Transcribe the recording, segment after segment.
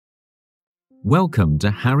Welcome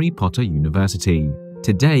to Harry Potter University.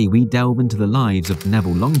 Today we delve into the lives of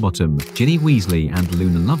Neville Longbottom, Ginny Weasley and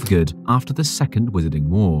Luna Lovegood after the Second Wizarding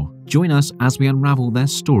War. Join us as we unravel their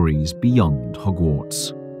stories beyond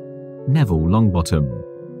Hogwarts. Neville Longbottom.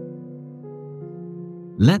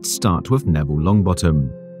 Let's start with Neville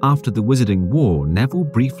Longbottom. After the Wizarding War, Neville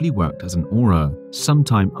briefly worked as an Auror.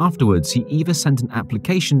 Sometime afterwards, he either sent an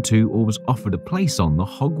application to or was offered a place on the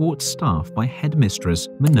Hogwarts staff by headmistress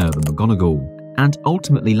Minerva McGonagall, and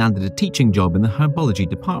ultimately landed a teaching job in the Herbology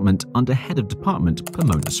department under head of department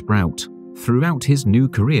Pomona Sprout. Throughout his new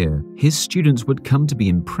career, his students would come to be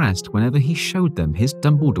impressed whenever he showed them his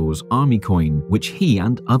Dumbledore's army coin, which he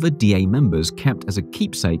and other DA members kept as a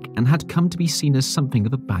keepsake and had come to be seen as something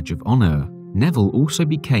of a badge of honor. Neville also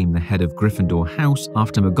became the head of Gryffindor House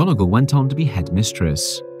after McGonagall went on to be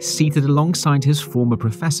headmistress, seated alongside his former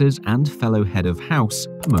professors and fellow head of house,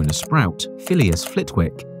 Pomona Sprout, Phileas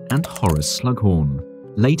Flitwick, and Horace Slughorn.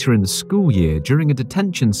 Later in the school year, during a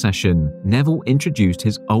detention session, Neville introduced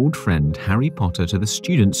his old friend Harry Potter to the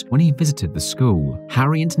students when he visited the school.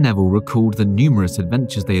 Harry and Neville recalled the numerous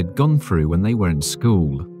adventures they had gone through when they were in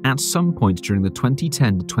school. At some point during the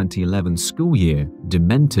 2010 to 2011 school year,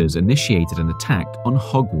 Dementors initiated an attack on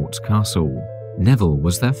Hogwarts Castle. Neville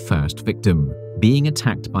was their first victim, being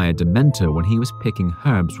attacked by a Dementor when he was picking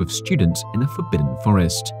herbs with students in a forbidden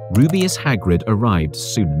forest. Rubeus Hagrid arrived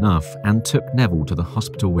soon enough and took Neville to the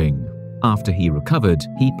hospital wing. After he recovered,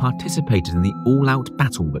 he participated in the all-out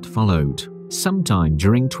battle that followed. Sometime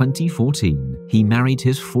during 2014, he married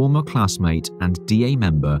his former classmate and DA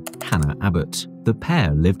member, Hannah Abbott. The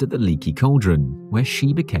pair lived at the Leaky Cauldron, where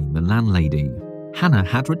she became the landlady. Hannah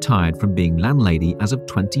had retired from being landlady as of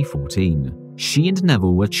 2014. She and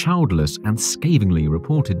Neville were childless and scathingly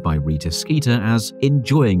reported by Rita Skeeter as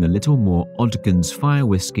enjoying a little more Odgins fire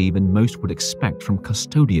whiskey than most would expect from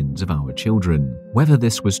custodians of our children. Whether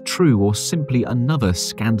this was true or simply another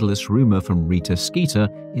scandalous rumor from Rita Skeeter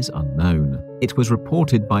is unknown. It was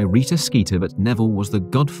reported by Rita Skeeter that Neville was the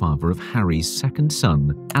godfather of Harry's second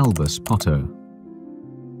son, Albus Potter.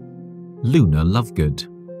 Luna Lovegood.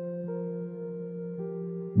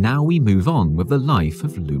 Now we move on with the life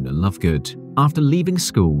of Luna Lovegood. After leaving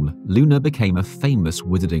school, Luna became a famous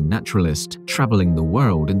wizarding naturalist, traveling the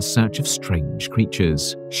world in search of strange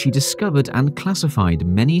creatures. She discovered and classified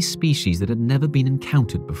many species that had never been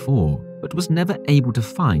encountered before, but was never able to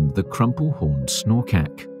find the crumple-horned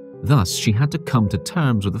snorkack. Thus, she had to come to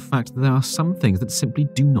terms with the fact that there are some things that simply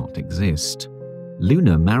do not exist.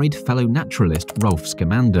 Luna married fellow naturalist Rolf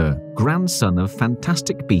Scamander, grandson of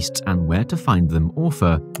Fantastic Beasts and Where to Find Them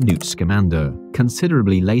author Newt Scamander,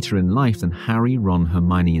 considerably later in life than Harry, Ron,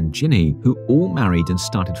 Hermione and Ginny, who all married and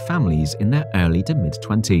started families in their early to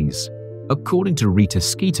mid-20s. According to Rita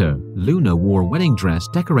Skeeter, Luna wore a wedding dress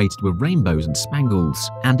decorated with rainbows and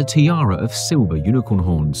spangles, and a tiara of silver unicorn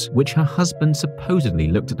horns, which her husband supposedly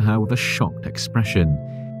looked at her with a shocked expression.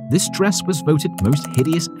 This dress was voted most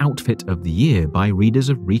hideous outfit of the year by readers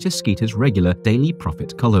of Rita Skeeter's regular Daily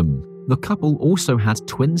Prophet column. The couple also had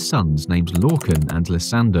twin sons named Lorcan and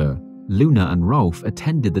Lysander. Luna and Rolf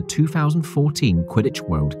attended the 2014 Quidditch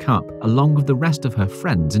World Cup along with the rest of her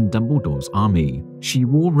friends in Dumbledore's army. She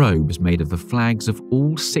wore robes made of the flags of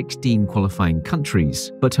all 16 qualifying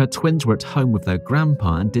countries, but her twins were at home with their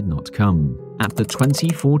grandpa and did not come. At the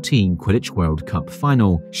 2014 Quidditch World Cup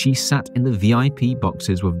final, she sat in the VIP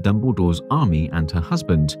boxes with Dumbledore's army and her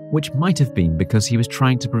husband, which might have been because he was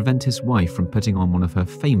trying to prevent his wife from putting on one of her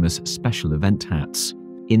famous special event hats.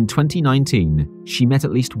 In 2019, she met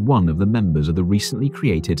at least one of the members of the recently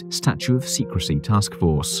created Statue of Secrecy Task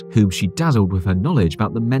Force, whom she dazzled with her knowledge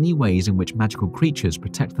about the many ways in which magical creatures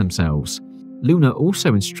protect themselves. Luna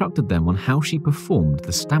also instructed them on how she performed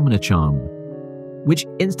the stamina charm, which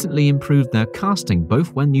instantly improved their casting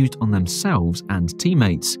both when used on themselves and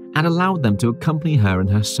teammates, and allowed them to accompany her in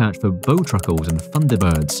her search for bowtruckles and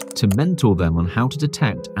thunderbirds to mentor them on how to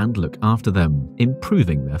detect and look after them,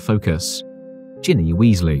 improving their focus. Ginny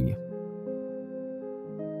Weasley.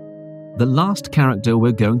 The last character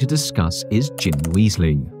we're going to discuss is Ginny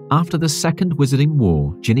Weasley. After the Second Wizarding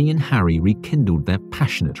War, Ginny and Harry rekindled their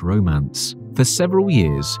passionate romance. For several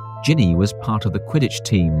years, Ginny was part of the Quidditch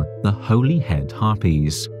team, the Holy Head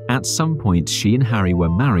Harpies. At some point, she and Harry were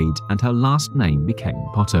married and her last name became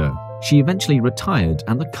Potter. She eventually retired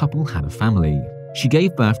and the couple had a family. She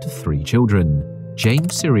gave birth to 3 children,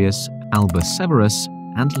 James Sirius, Albus Severus,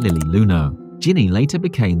 and Lily Luna. Ginny later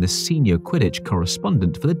became the senior Quidditch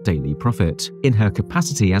correspondent for the Daily Prophet. In her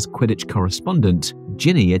capacity as Quidditch correspondent,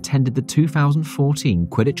 Ginny attended the 2014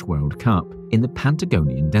 Quidditch World Cup in the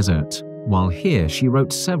Pantagonian Desert. While here, she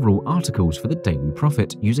wrote several articles for the Daily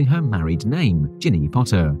Prophet using her married name, Ginny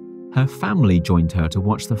Potter. Her family joined her to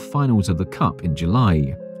watch the finals of the Cup in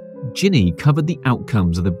July. Ginny covered the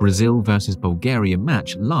outcomes of the Brazil vs Bulgaria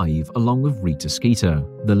match live along with Rita Skeeter,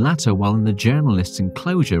 the latter while in the journalist's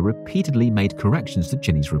enclosure repeatedly made corrections to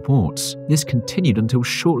Ginny's reports. This continued until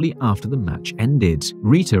shortly after the match ended.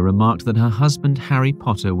 Rita remarked that her husband Harry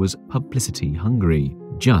Potter was publicity hungry,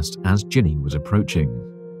 just as Ginny was approaching.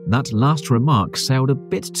 That last remark sailed a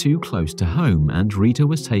bit too close to home, and Rita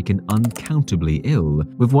was taken uncountably ill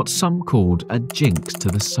with what some called a jinx to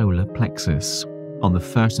the solar plexus. On the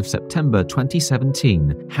 1st of September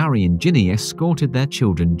 2017, Harry and Ginny escorted their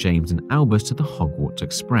children James and Albus to the Hogwarts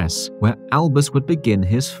Express, where Albus would begin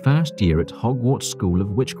his first year at Hogwarts School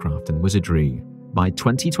of Witchcraft and Wizardry. By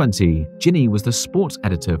 2020, Ginny was the sports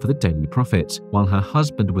editor for the Daily Prophet, while her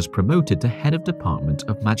husband was promoted to head of Department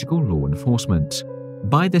of Magical Law Enforcement.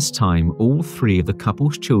 By this time, all three of the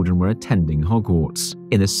couple's children were attending Hogwarts.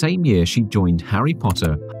 In the same year, she joined Harry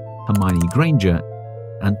Potter, Hermione Granger,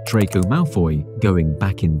 and Draco Malfoy, going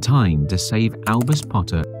back in time to save Albus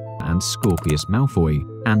Potter and Scorpius Malfoy,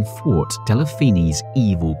 and thwart Delphini's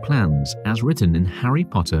evil plans as written in Harry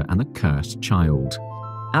Potter and the Cursed Child.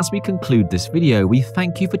 As we conclude this video, we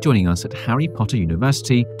thank you for joining us at Harry Potter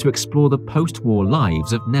University to explore the post-war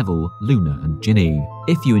lives of Neville, Luna and Ginny.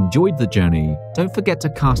 If you enjoyed the journey, don't forget to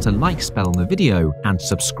cast a like spell on the video and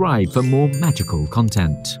subscribe for more magical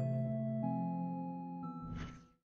content.